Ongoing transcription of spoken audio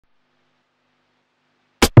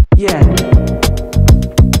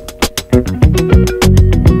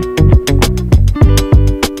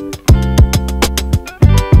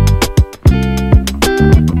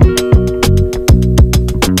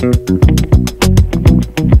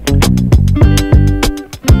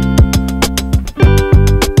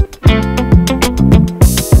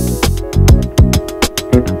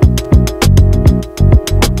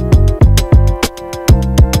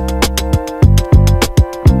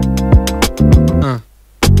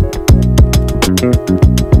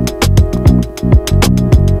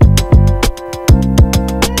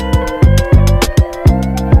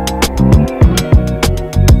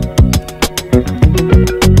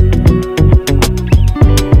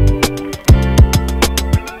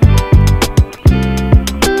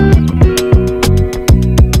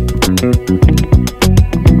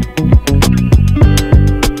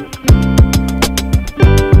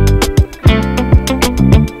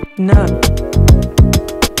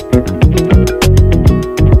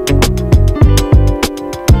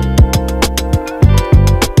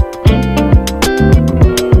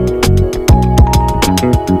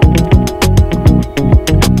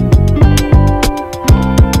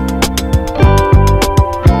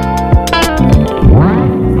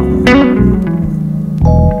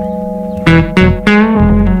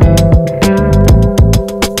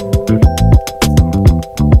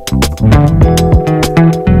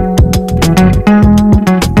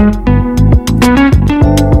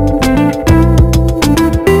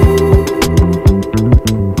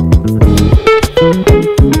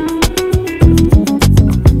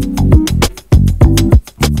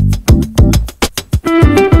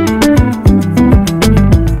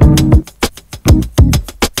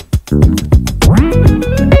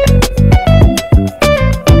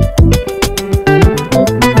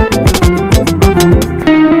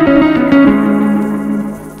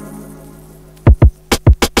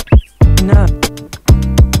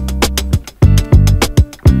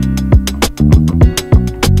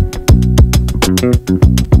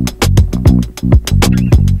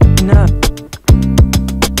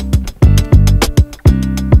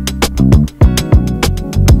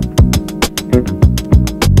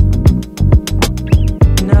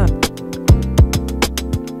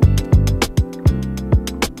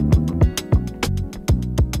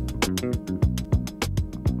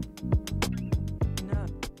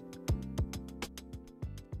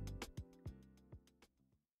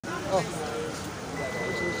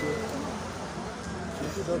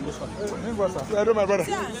Hello, my brother.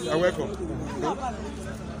 You're welcome.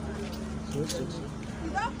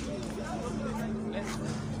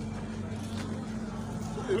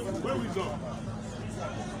 Where we go?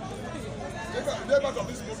 Get back of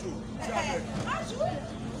this photo.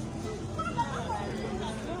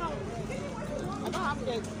 I don't have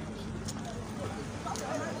cake.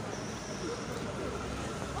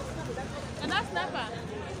 And that's snapper.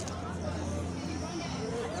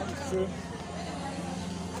 Sure.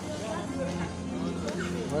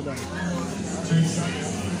 Well done.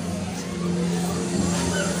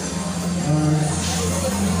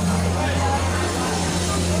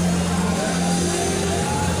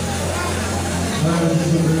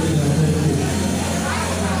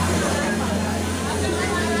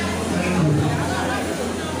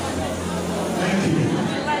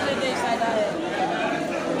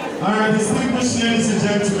 All right, distinguished ladies and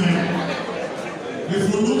gentlemen, if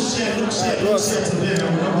we look share to them, I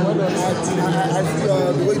see the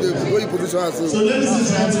way you position us. So ladies and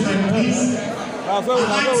gentlemen, please, I'd like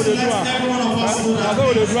to let every one of us know that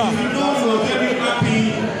we're very happy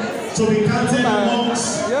to be counted amongst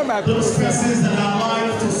those persons that are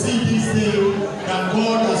alive to see this day that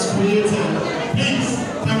God has created. Please,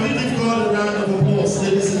 can we give God a round of applause,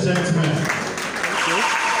 ladies and gentlemen?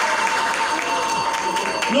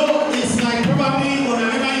 No, it's like probably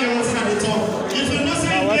whenever you're watching at the top. If you're not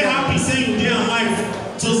saying we're happy saying you're alive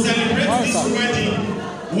to celebrate this wedding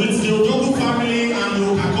with the Odogun family and the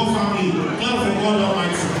Otokutu family, clap for God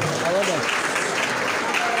Almighty.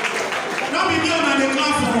 Not be given and they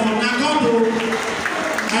clap for Nakodo.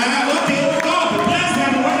 Okay, God bless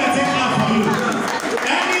them when they take clap for you.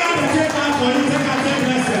 Any other take clap for you, take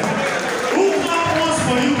bless them. Who clap once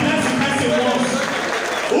for you, bless the person once.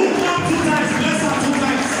 Who clap 2 times, bless her 2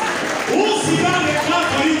 times. Who sit down and clap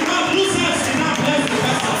for you, God lose her, sit down, bless the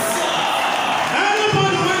person.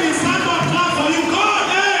 Everybody when they stand up, clap for you. God,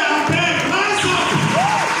 hey, I pray, rise up.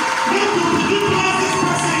 Look to bless this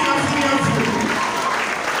person you are fearful.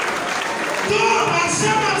 God, my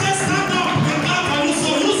shepherd just stand up and clap for you.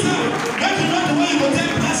 So you say, make you know the way you go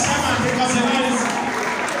take bless shepherd because it is.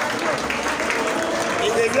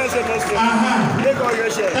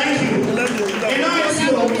 Thank you. You know, it's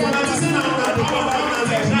you.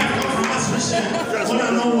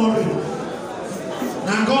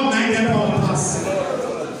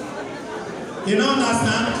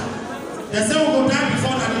 They say we go die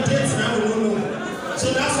before that the dates now we don't know.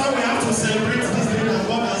 So that's why we have to celebrate this day that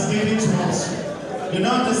God has given to us. You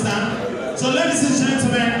don't understand? So ladies and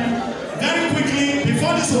gentlemen, very quickly,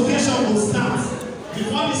 before this occasion will start,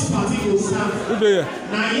 before this party will start, now the first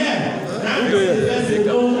will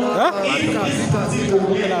know if this party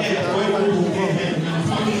will get ahead or it will get ahead.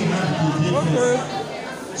 Okay.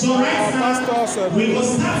 So right now, we will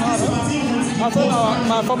start this party with my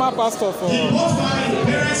former pastor for the both family,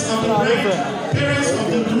 parents of the bride, parents of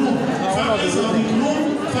the groom, families of the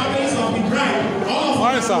groom, families of the bride, all of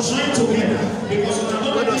us will join together because we are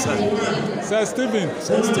not ready to one. Sir Stephen. We are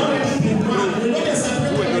not ready to one. We know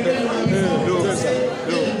they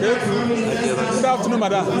separate. Good afternoon,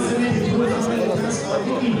 madam.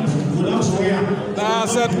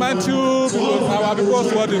 St. Matthew, our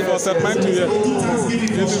people's wedding for St. Matthew here.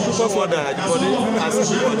 It's people's wedding.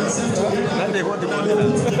 They want the money.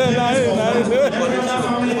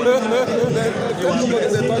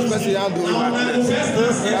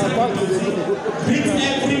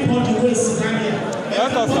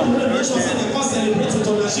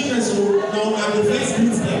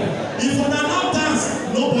 If we are not dance,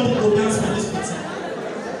 nobody will dance for this party.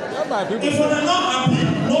 If we are not happy,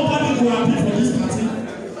 nobody will happy for this party.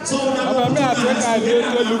 So we are going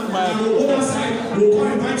to look my other side. We'll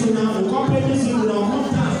come invite you now. We'll come play music. We'll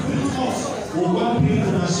come dance. We'll come play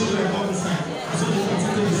with our children on the side. So you can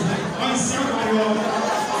take this side. On the side of your...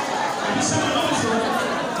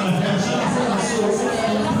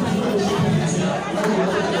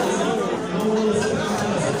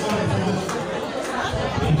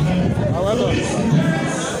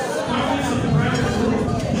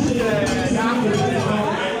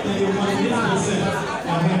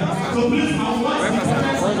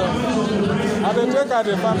 I don't take out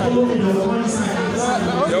the family.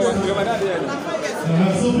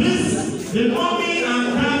 So please, the mommy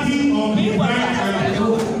and daddy of the bride and the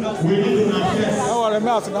groom, we need to have first. Oh, I'm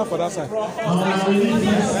not enough for that side.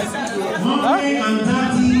 Mommy and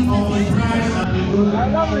daddy of the bride and the groom. I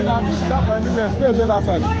don't think I'm that for anything. Stay that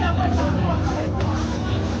side.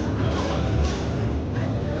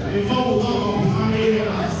 Before we talk of the family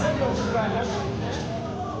members.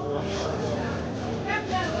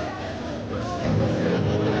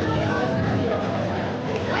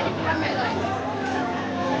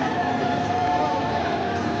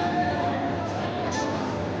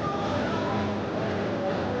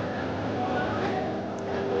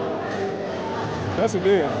 That's it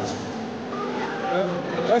there.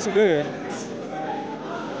 That's it there.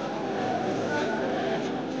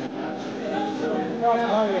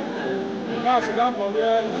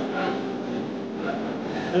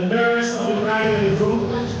 The parents of the bride and the groom.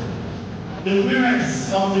 The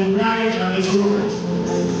parents of the bride and the groom.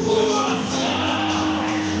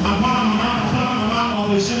 Papa of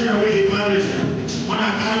the children with the marriage. When I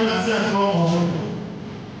carry myself home.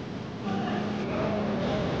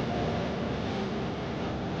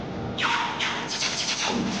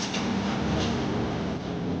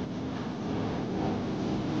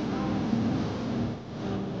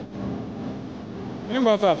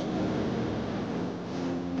 About that.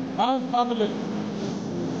 Family.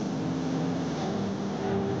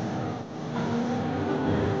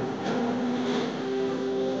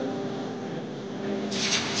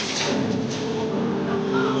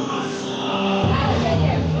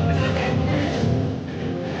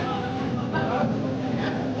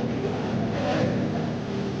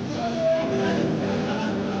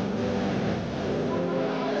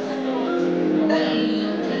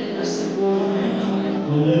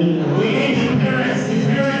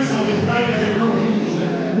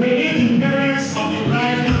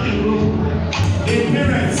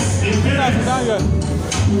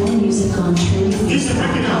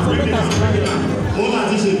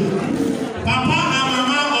 Papa and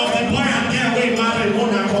mama of the boy and girl wey marry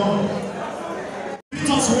mother come. Greet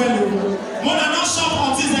us well o. Mother no shop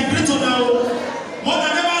until they greet una o.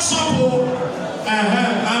 Mother never shop o.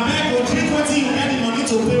 Abeg go drink wetin you get the money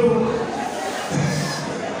to pay o.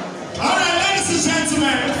 Alright, ladies and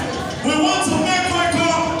gentlemen, we want to make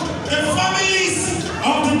welcome the families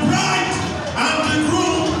of the bride and the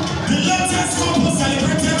groom, the latest couple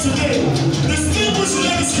celebrated today. Distinguished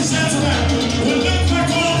ladies and gentlemen, we make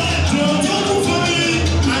welcome the Odogun family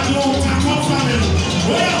and the Otokutu family.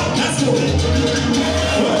 Well, let's go.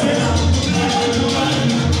 Okay now.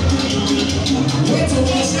 Wait to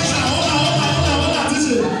go session. Hold on. This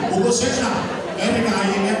is go session. Any guy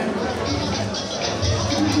in there.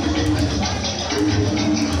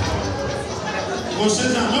 Go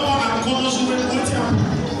session. No one can come to the party.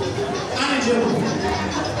 Manager.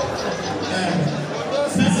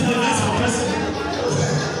 President.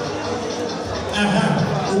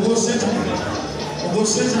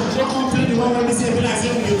 negotiation. Don't complete the one when they say, like,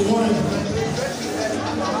 you want.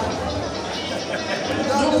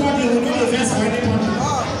 Nobody will do the best for anybody.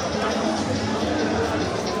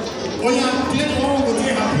 Oh yeah, play the one who will be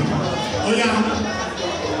happy. Oh yeah.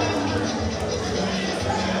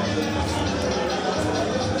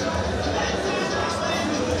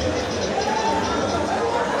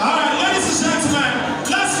 Alright, ladies and gentlemen,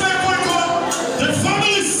 let's make welcome the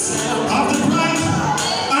families of the bride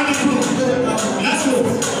and the groom. Let's go.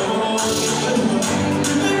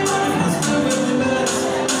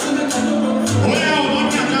 Oh yeah, one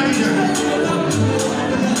more time here.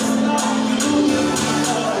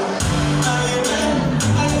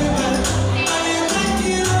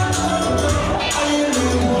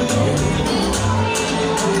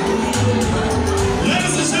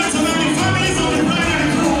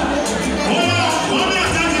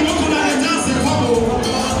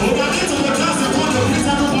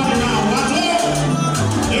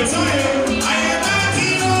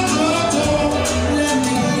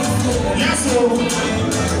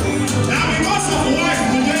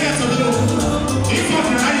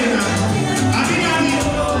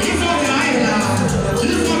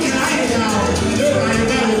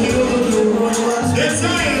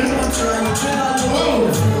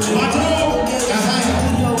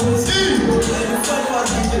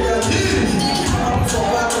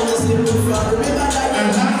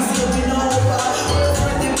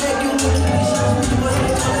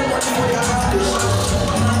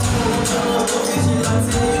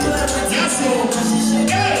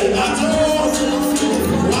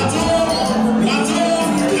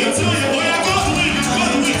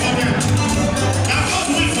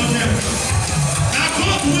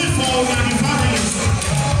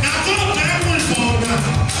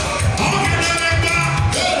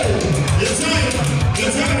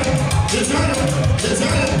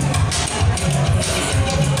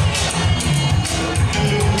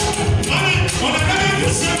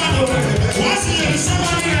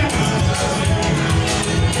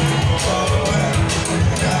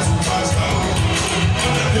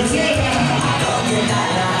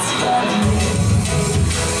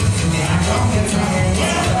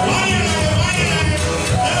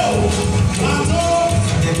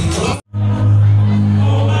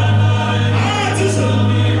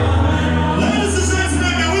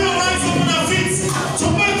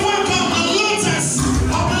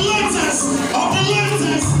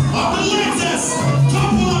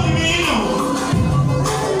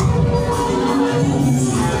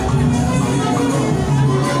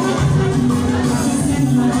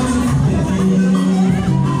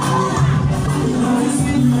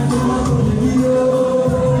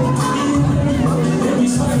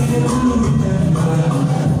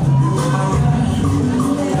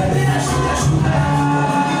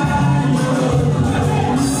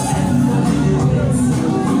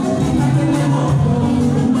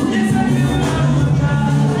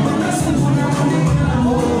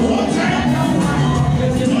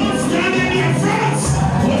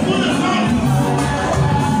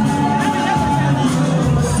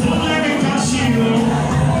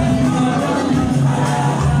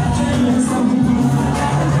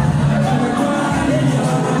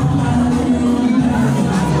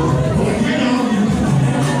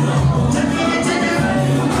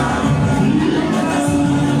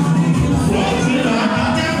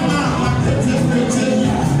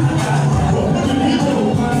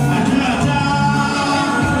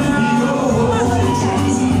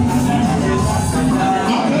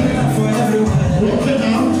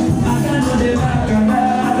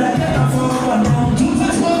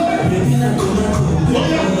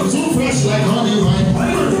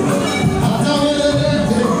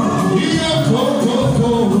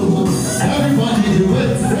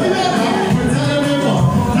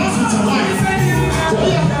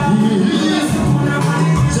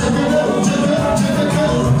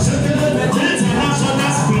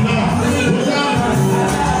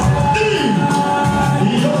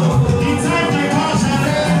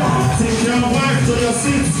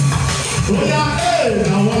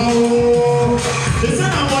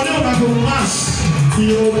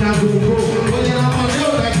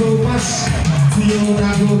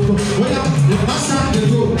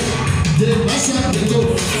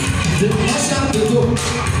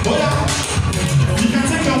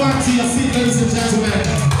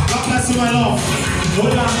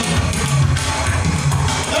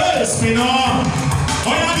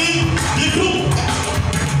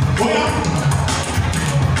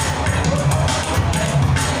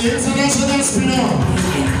 International spinner.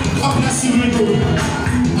 God bless you, Rico.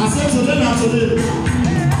 I said today, not today.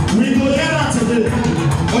 We go here today.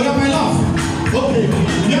 Oh, yeah, my love. Okay.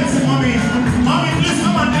 Mommy, please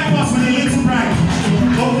come and help us with the little bride.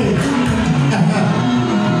 Okay.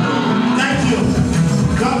 Thank you.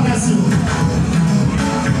 God bless you.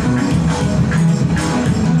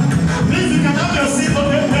 Please, you can have your seat.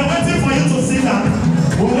 Okay, we're waiting for you to sit down.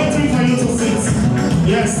 We're waiting for you to sit.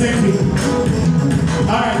 Yes, thank you.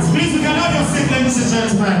 All right, please, you can have your seat, ladies and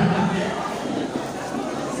gentlemen.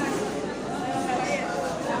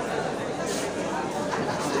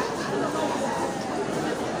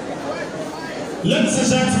 Ladies and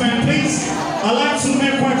gentlemen, please, I'd like to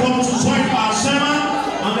make welcome to join our chairman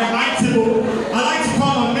on the high table. I'd like to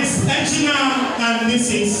call on Miss Engineer and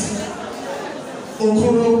Mrs.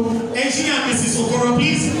 Okoro. Engineer and Mrs. Okoro,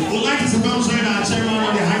 please, would like to come join our chairman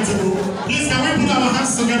on the high table. Please, can we put our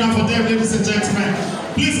hands together for them, ladies and gentlemen?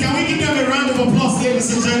 Please, can we give them a round of applause, ladies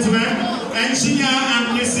and gentlemen? Engineer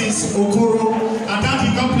and Mrs. Okoro. And Daddy,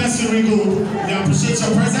 God bless you, Rigo. We appreciate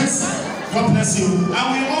your presence. God bless you. And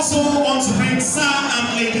we also want to bring Sir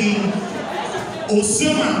and Lady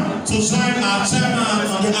Osuma to join our chairman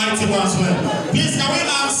on the high table as well. Please, can we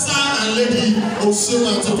have Sir and Lady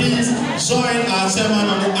Osuma to please join our chairman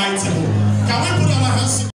on the high table? Can we put our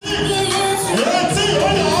hands together?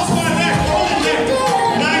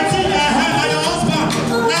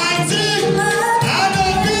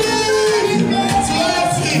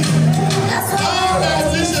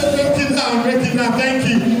 Thank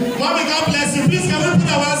you. Mommy, God bless you. Please, can we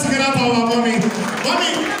put our hands together for our mommy? Mommy,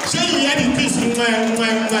 show you hear the kiss.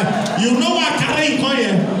 You know what carry you come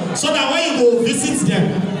here. So that when you go visit them,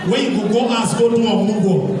 when you go ask, go to a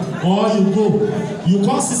mugo, or you go, you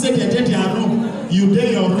can't see they did your room. You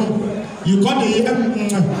did your room. You got the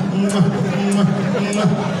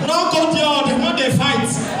no go there, they want they fight.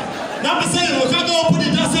 Now be saying, you can't go put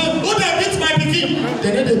it down, say, who they beat my pikin?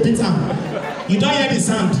 They need to beat him. You don't hear the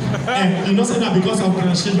sound. You know say that because of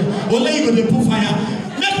grandchildren. Only you go to put fire.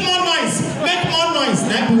 Make more noise. Make more noise.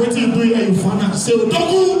 Like what you do here, you find out. Say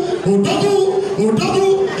Odogun, Odogun,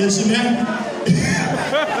 Odogun. And she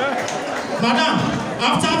Madam,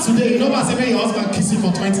 after today, you know what I say? Your husband kiss you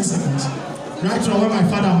for 20 seconds. Right from when my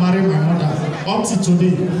father married my mother, up to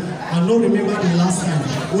today, I don't remember the last time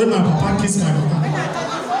when my papa kissed my mother.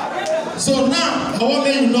 So now, I want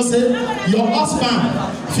you know say your husband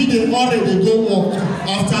feed already go work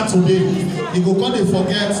after today. He go come dey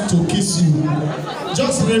forget to kiss you.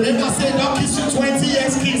 Just remember say don't kiss you 20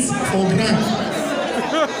 years kiss for grand.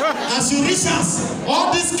 As you reach us,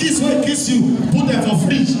 all these kiss will kiss you, put them for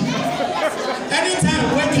fridge.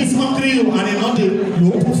 Anytime when kids hungry you and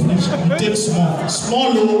you open fridge, you take small,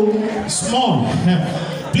 small.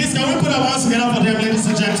 Please, can we put our hands together for them, ladies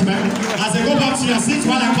and gentlemen? As they go back to your seats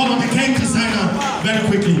while I call on the cake designer very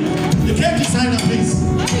quickly. The cake designer, please.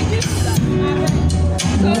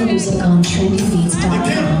 More music on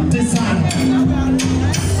trendybeats.com. The cake designer.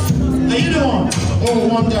 Are you the one? Oh,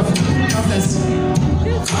 wonderful. God bless you.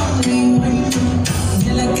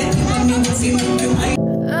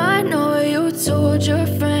 I know you told your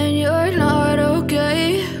friend you're not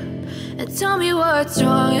okay. And tell me what's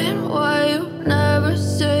wrong and why you never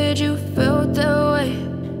said you felt that way.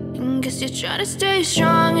 And guess you're trying to stay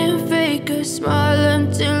strong and fake a smile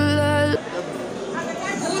until I...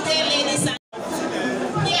 Good day, ladies and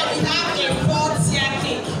here we have a 4-tier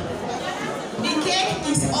cake. The cake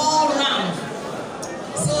is all round.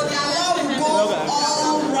 So the alarm will go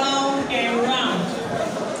all round and round.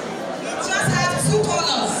 It just has 2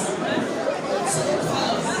 colors. 2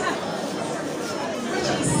 colors. Which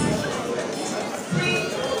is green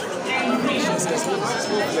and green.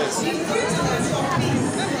 The green stands for peace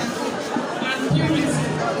and unity.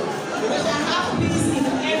 We shall have peace in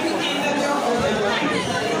every area of your life.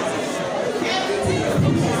 Everything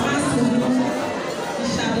has to do, we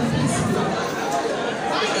shall be peaceful.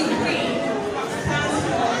 While the green stands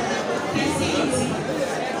for fertility,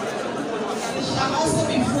 we shall also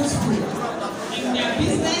be fruitful in their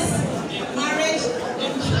business, in marriage,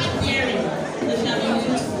 in childbearing. They shall be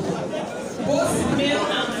fruitful. Both male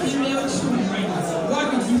and female children. God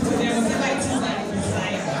will give to them whatever it is that they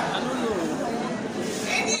desire.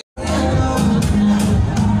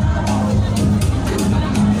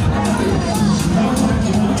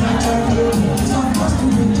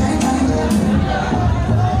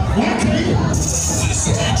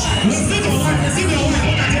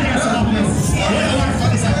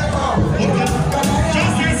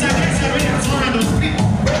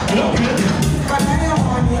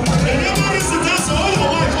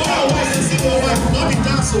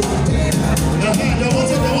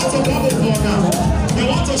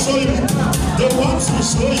 They want to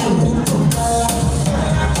show you.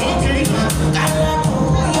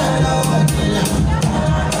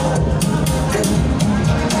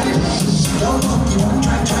 Okay.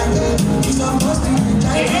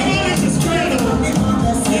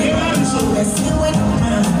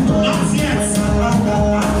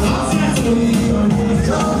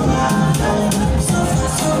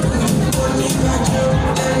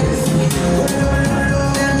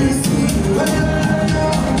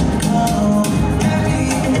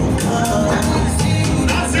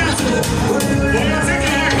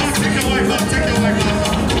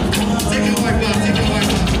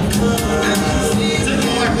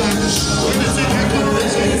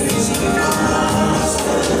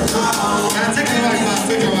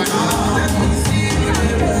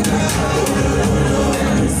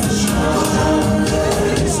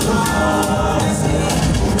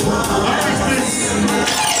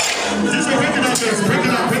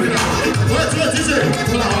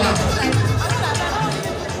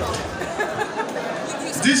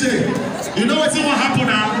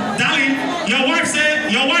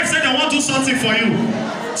 something for you.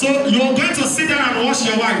 So you're going to sit down and wash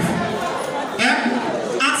your wife.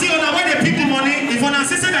 Until when they pick the money, if on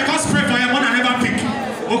assistant they can't spray for you, one never pick.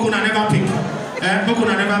 Okuna never pick.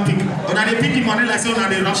 Okuna never pick. When they pick the money like so now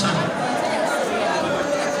they rush. I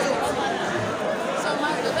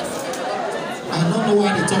don't know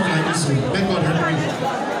why they talk like this. Thank God help me.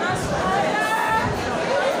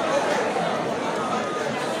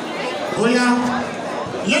 Oh yeah.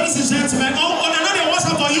 Ladies and gentlemen, on another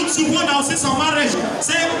WhatsApp on YouTube, one now see some marriage.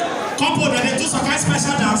 Say couple that they do some kind of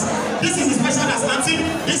special dance. This is a special dance. Until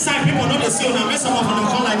this side people know they see on a some of them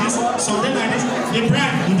call like this, something like this. The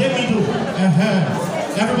bride, the day middle.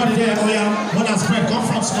 Everybody there, oh yeah, what has spread, come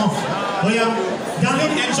from snuff. Oh yeah.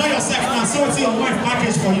 Darling, enjoy yourself now. See what's your wife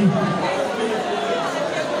package for you.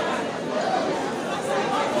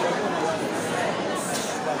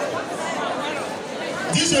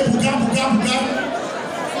 DJ Buga, Buga, Buga.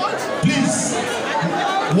 Please,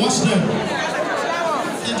 watch them.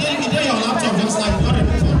 You did your laptop just like you got it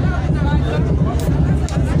before.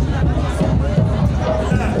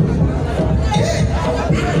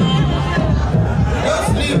 Don't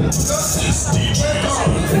sleep. Don't sleep. Wake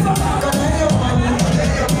up. Can I have your money?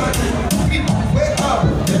 Wake up.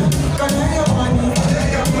 Can I have your money?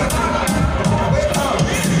 Wake up.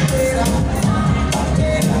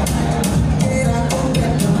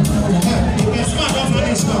 You smart off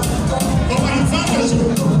money stuff. But when you found this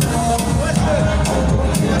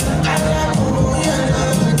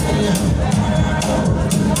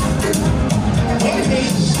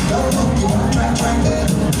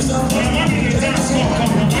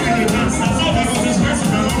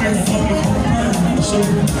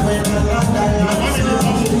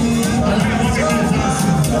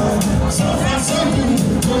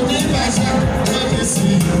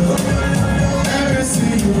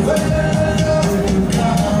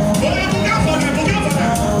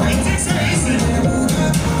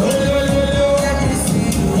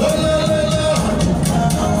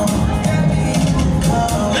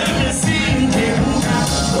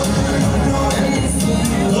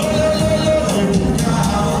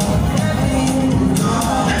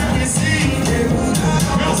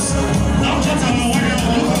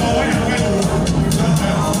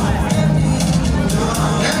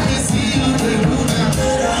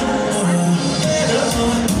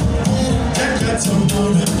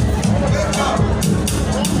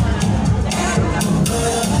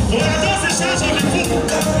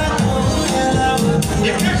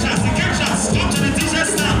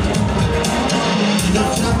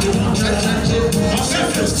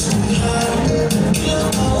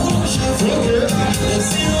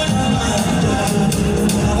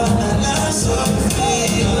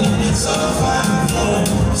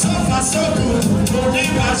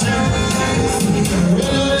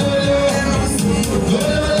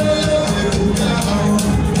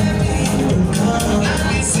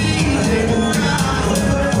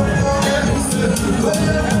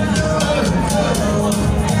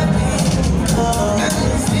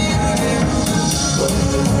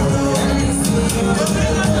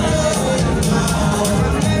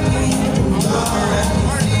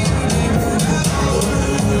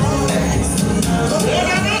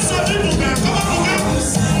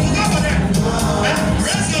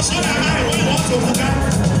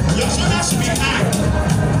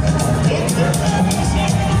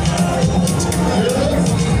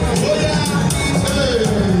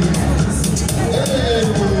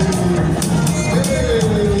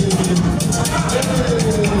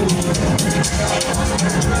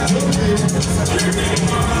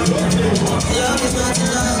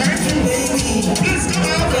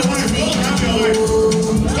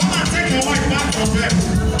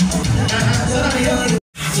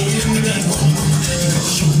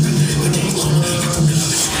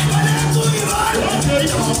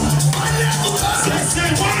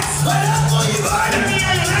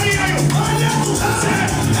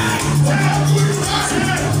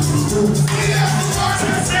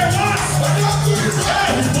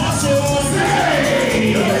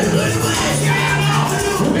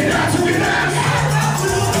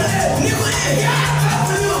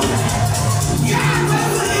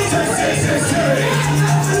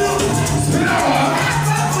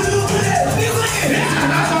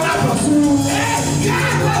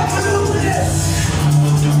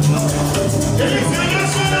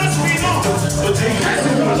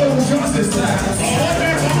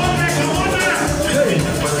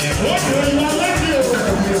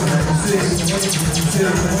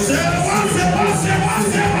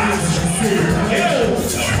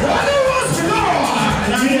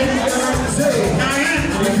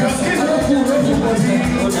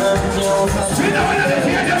Spin the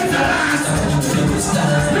winner,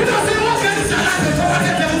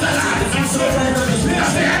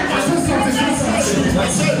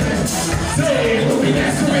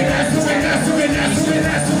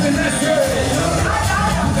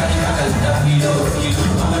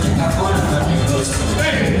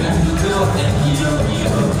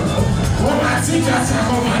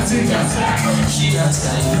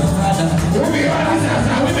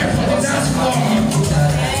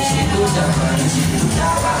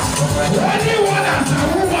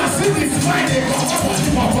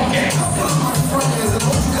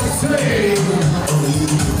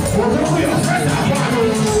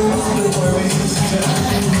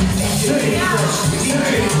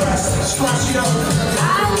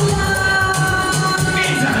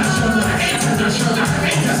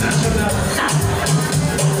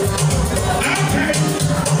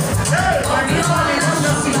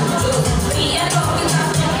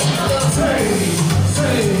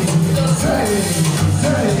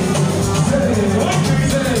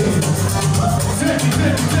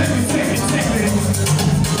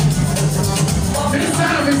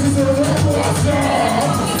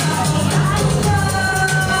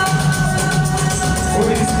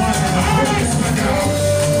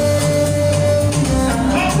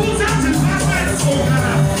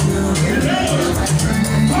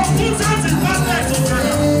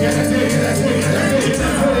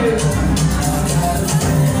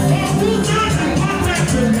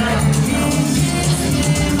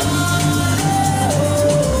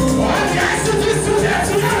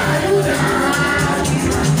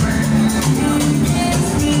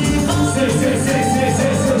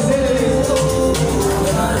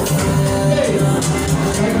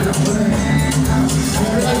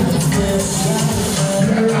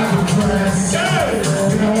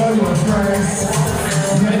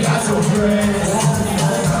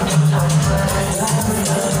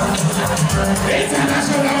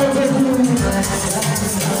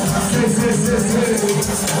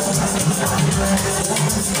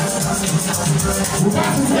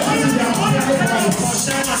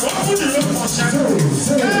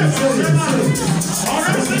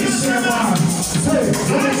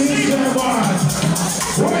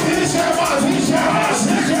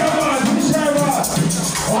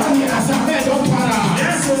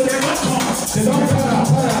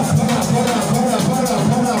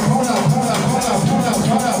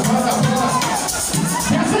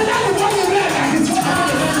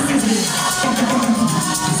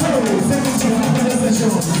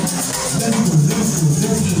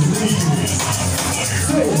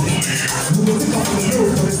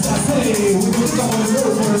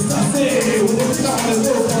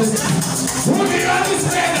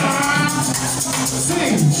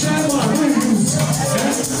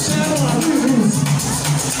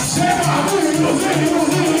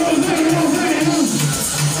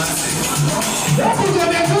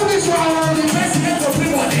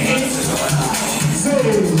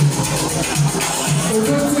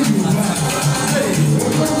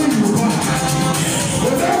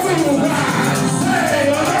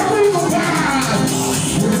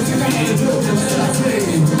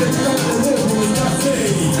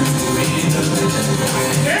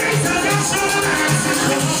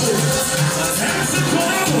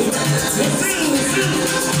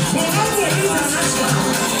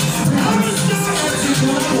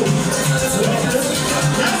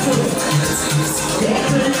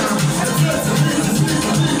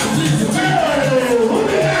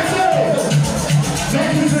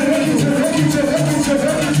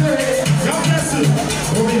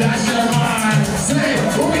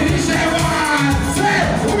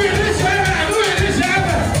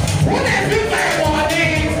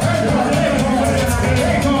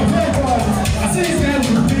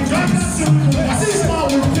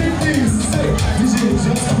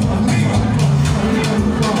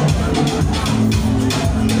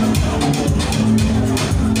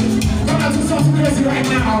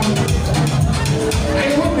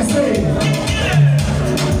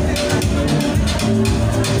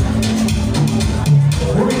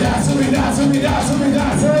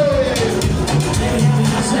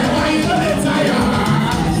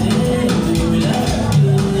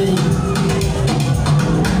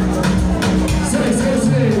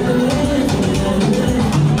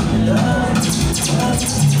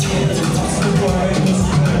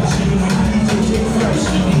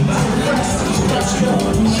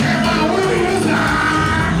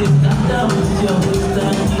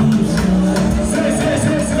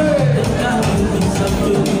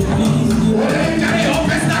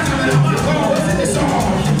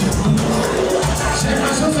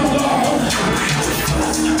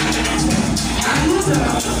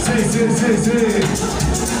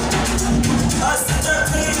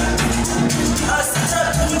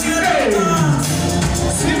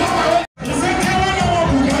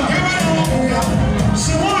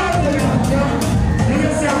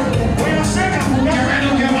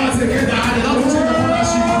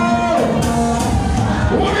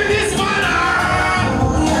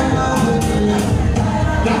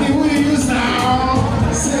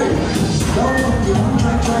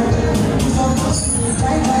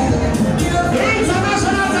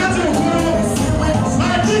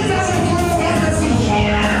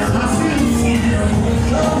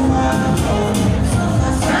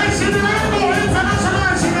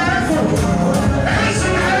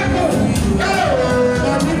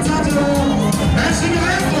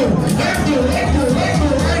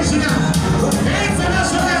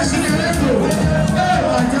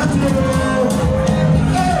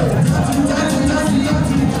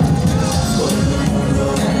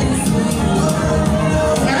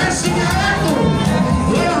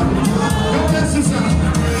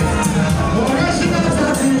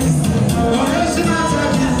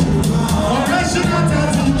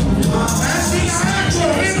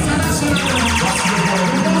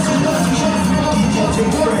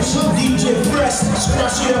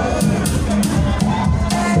 Scratch it up.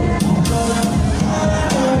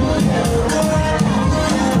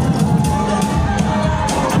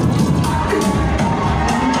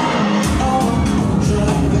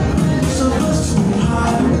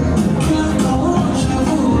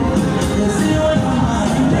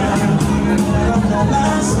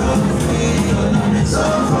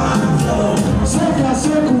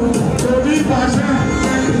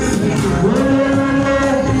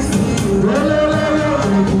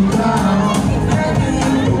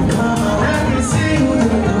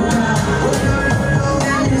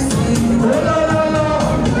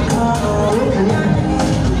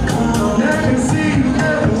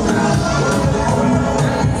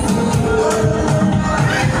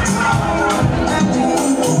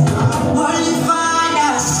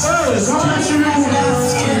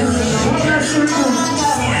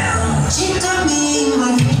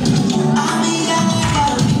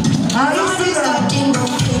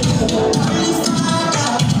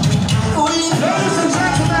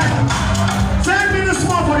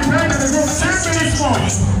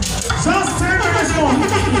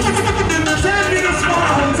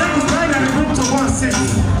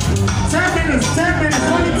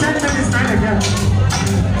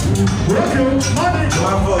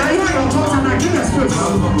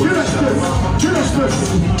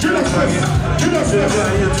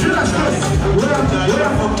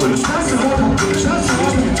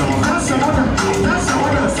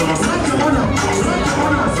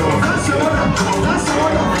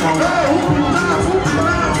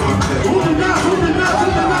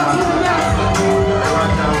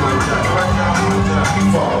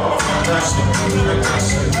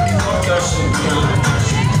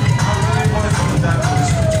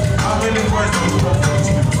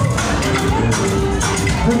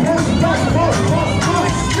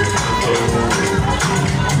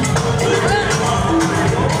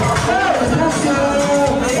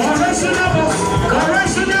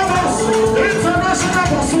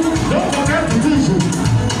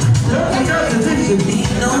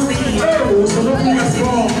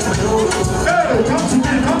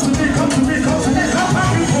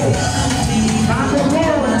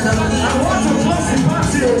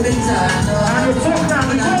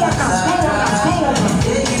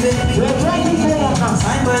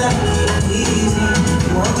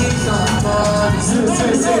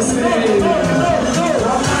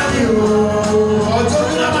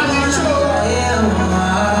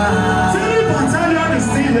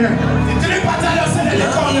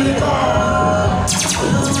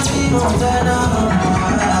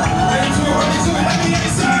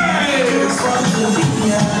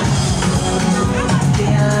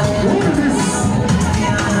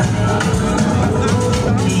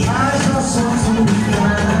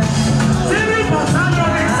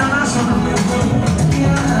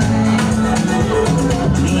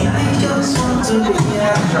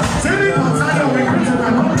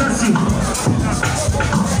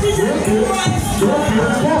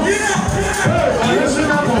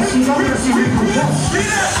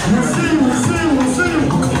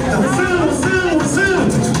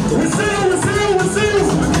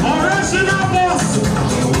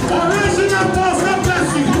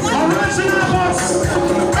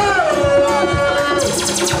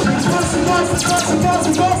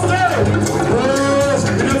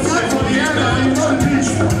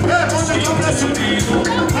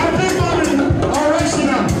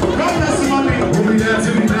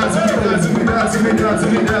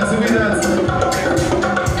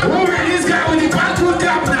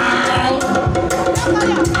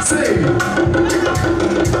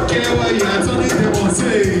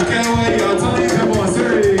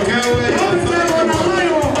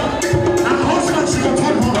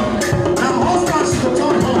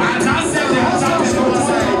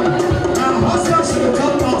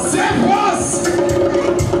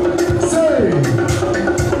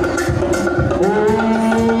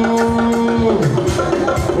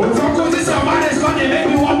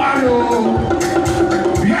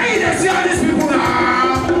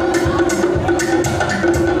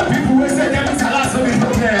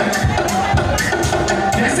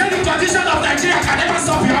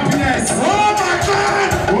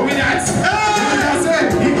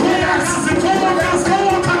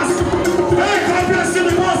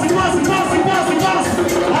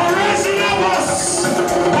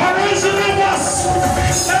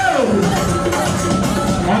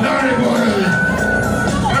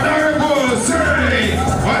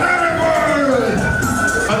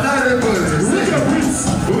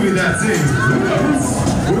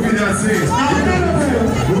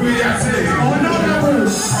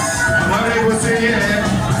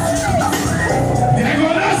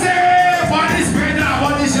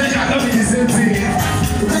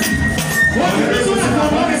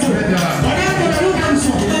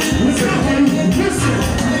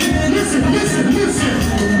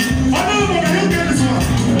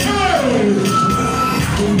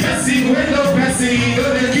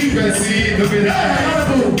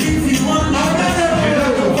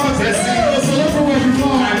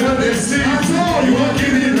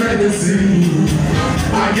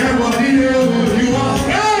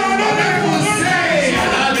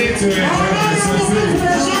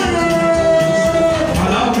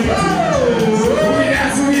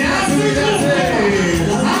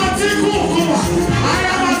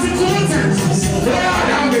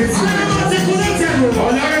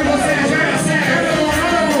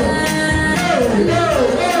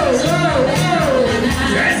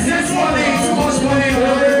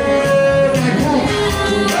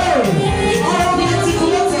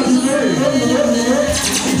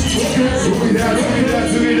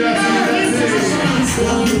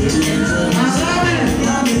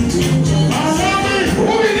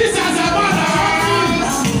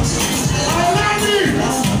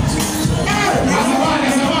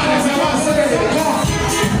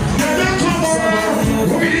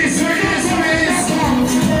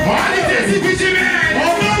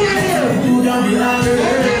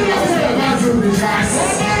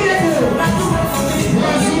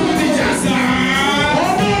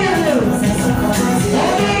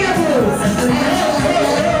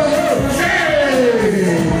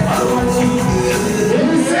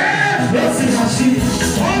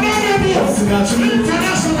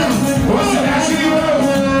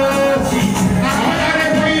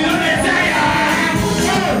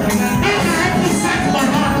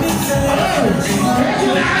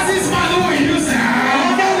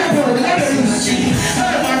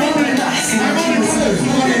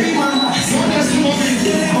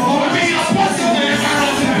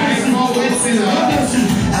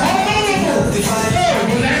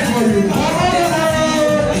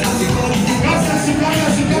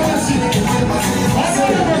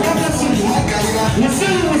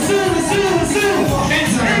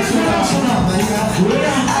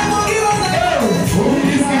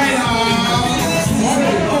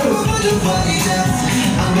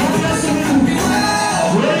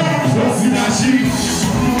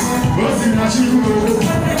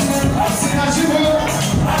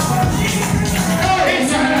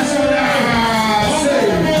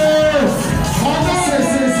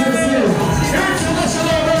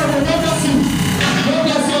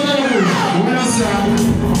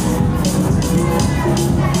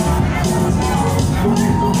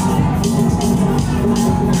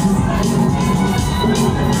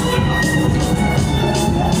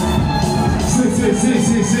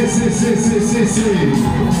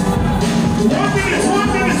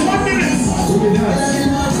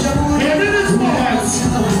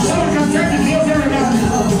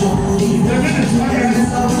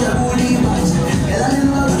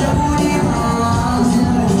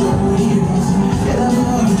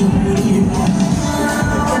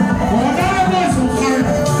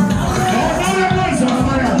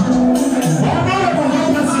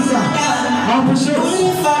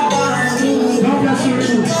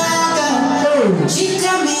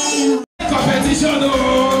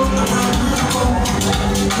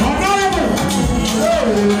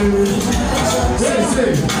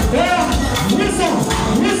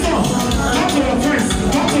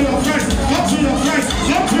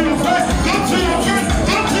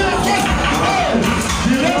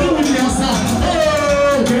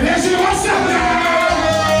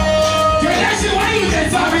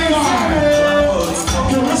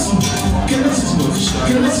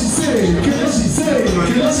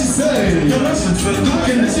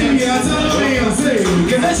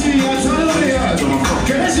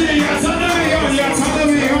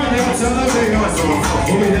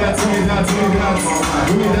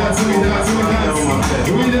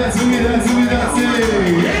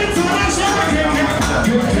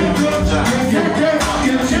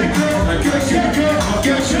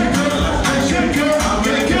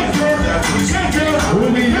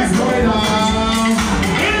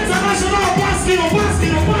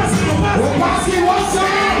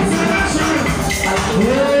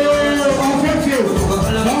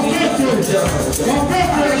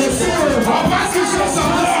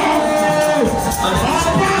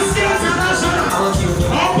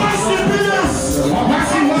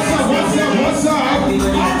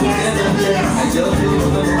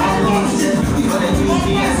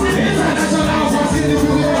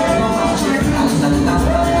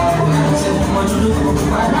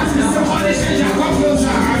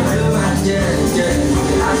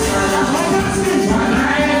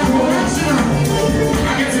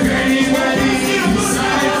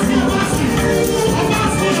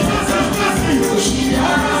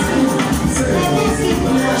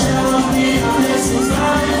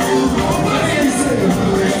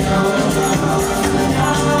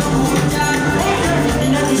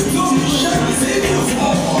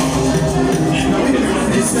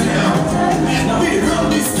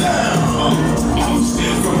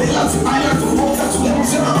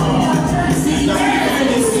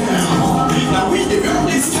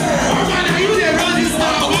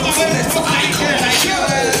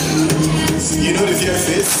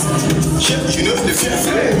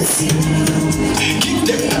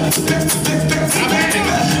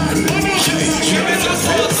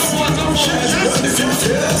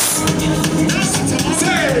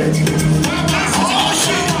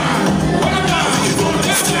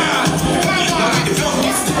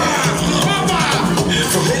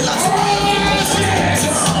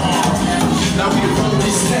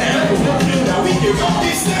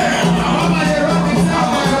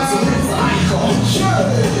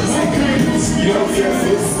 You don't fear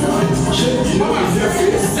face. You don't fear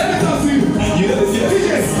face.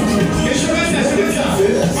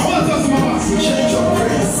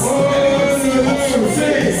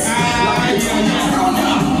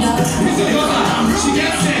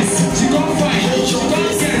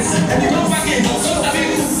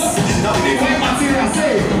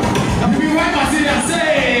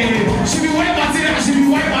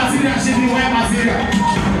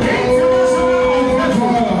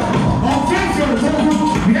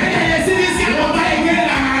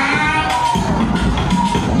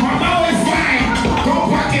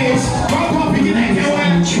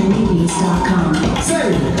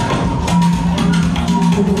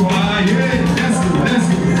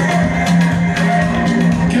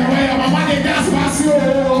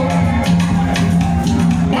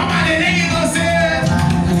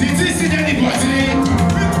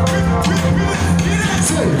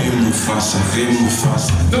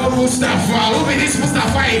 No Mustafa, who be this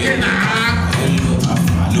Mustafa again now?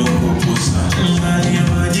 No Mustafa.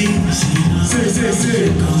 Say.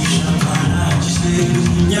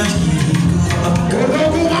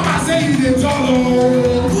 Odogun, mama say you dey tall o.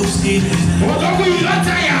 Odogun, you don't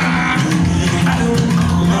tire.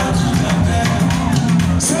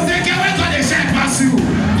 So they can wait on the shine pass you.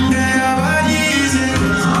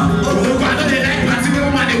 Odogun, I know they like party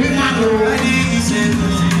woman, the woman o.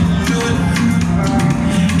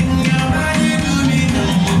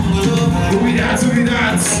 Who be that?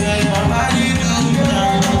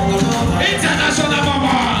 International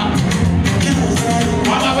mama.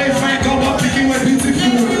 Mama, we find come up picking with beautiful.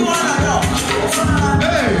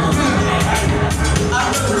 Hey.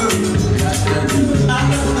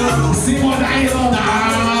 See what I know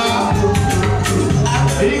now.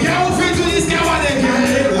 You can't fit to this guy one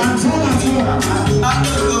again.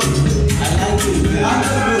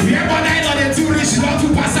 Yeah, but I know the too rich, not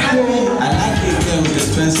too passable. I like it girl with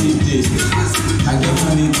expensive taste. I get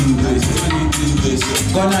money to waste.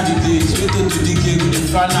 Gone are the days, wait to the cake with the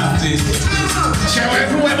fan of face. Share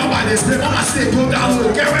everywhere, mama, they spray, mama, stay, go down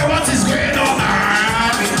low. Get away, what is going on?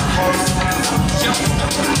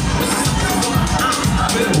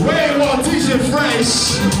 Wait, what, DJ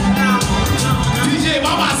Fresh? DJ,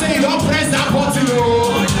 mama, say you don't press that button,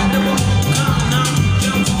 oh.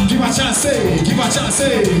 Give a chance, give a chance.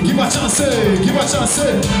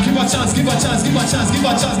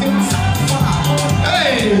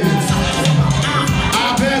 Hey! I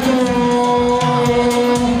beg you.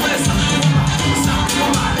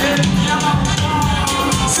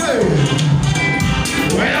 Say,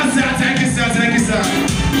 where is that? Thank you, sir.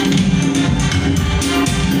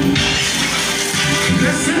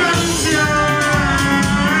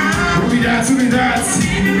 Who be that?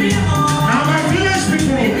 Now my village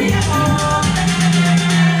people.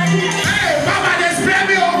 Hey, mama, they spray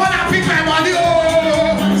me or wanna pick my money, oh.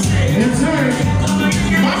 Yes, sir.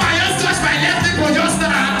 Mama, just touch my left hip or just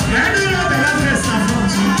now. I don't know the left wrist now.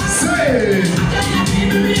 Say,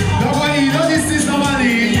 nobody, you know this is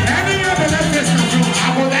nobody. I don't know the left wrist now. I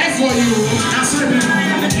will die for you. That's it.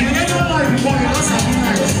 You never know before you don't have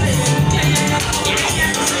night.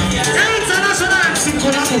 International MC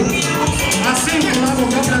Kolabo. I sing Kolabo,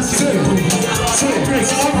 God bless you. Say,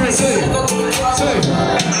 praise, all praise. Say.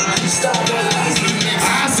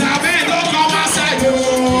 As a man, don't come outside, oh.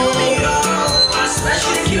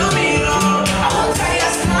 Especially kill me, oh. I won't tell you,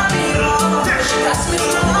 that's mommy, oh. That's me,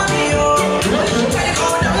 mommy, oh. Try to go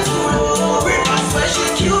down to, oh.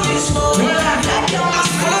 Especially kill me, small.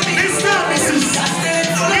 It's not Mrs.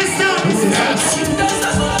 Wisdom.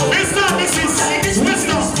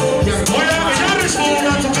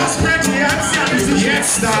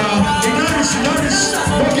 Yes, now. Nourish.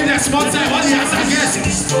 Working that small time. What do you have to guess?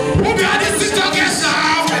 Who be on this TikTok guest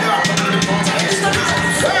now?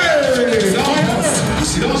 Hey!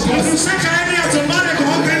 Don't check any of the money. Who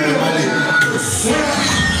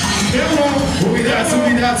be that?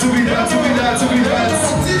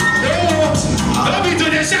 Don't be to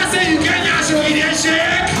the shot say you can't show me that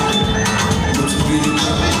shake.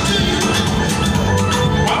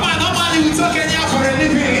 Mama, normally we talk any for a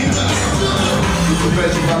living. As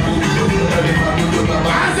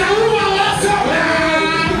a woman, what's up,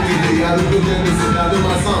 man?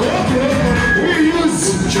 We use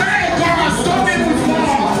trade cars, stop it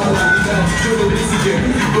before.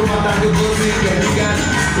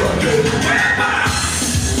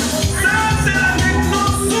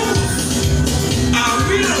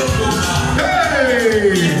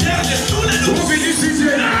 Hey! Who be this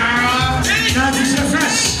DJ now? Now DJ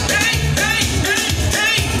Fresh.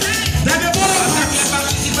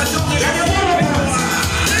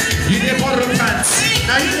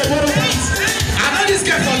 Now you the bottom pants. I know this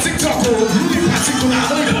guy from TikTok, oh, you in particular, I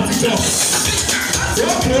know you're on TikTok.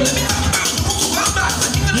 Okay.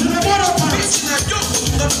 You the bottom pants.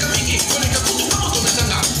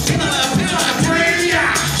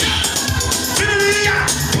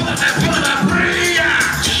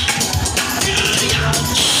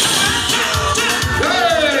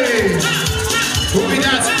 Hey! Who be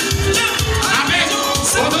that? I mean,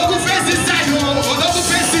 Odogun face this side, Odogun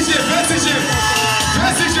face DJ.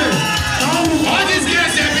 All these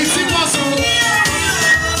guys, they're mixing muscle.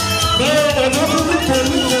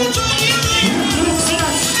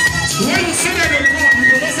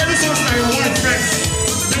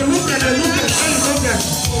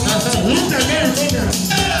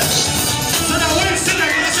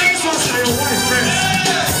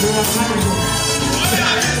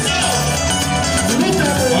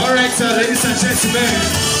 officer, ladies and gentlemen.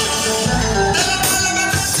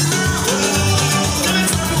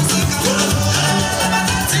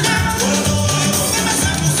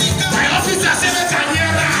 My officer said I can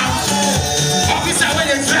hear now. Officer, when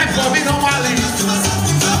you drive for me normally.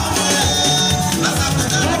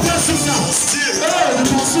 No person now. Oh, the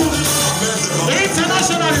person.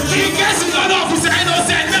 International. In case you don't know, officer, I don't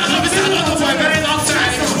say that. Officer, I don't know for a very long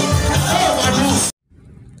time. Oh, my boss.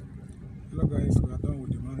 Hello guys, we are done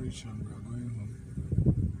with the marriage and we are going home.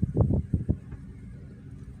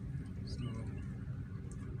 So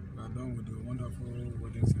we are done with the wonderful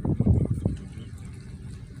wedding ceremony of today.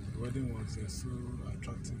 The wedding was so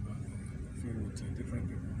attractive and filled with different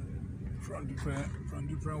people from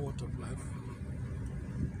different walks of life.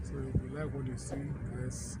 So if you like what you see,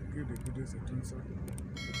 let's give the video a thumbs up,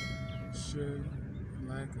 share,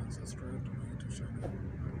 like and subscribe to my YouTube channel,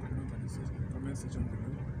 and comment on the comment section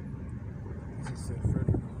below. This is Fred.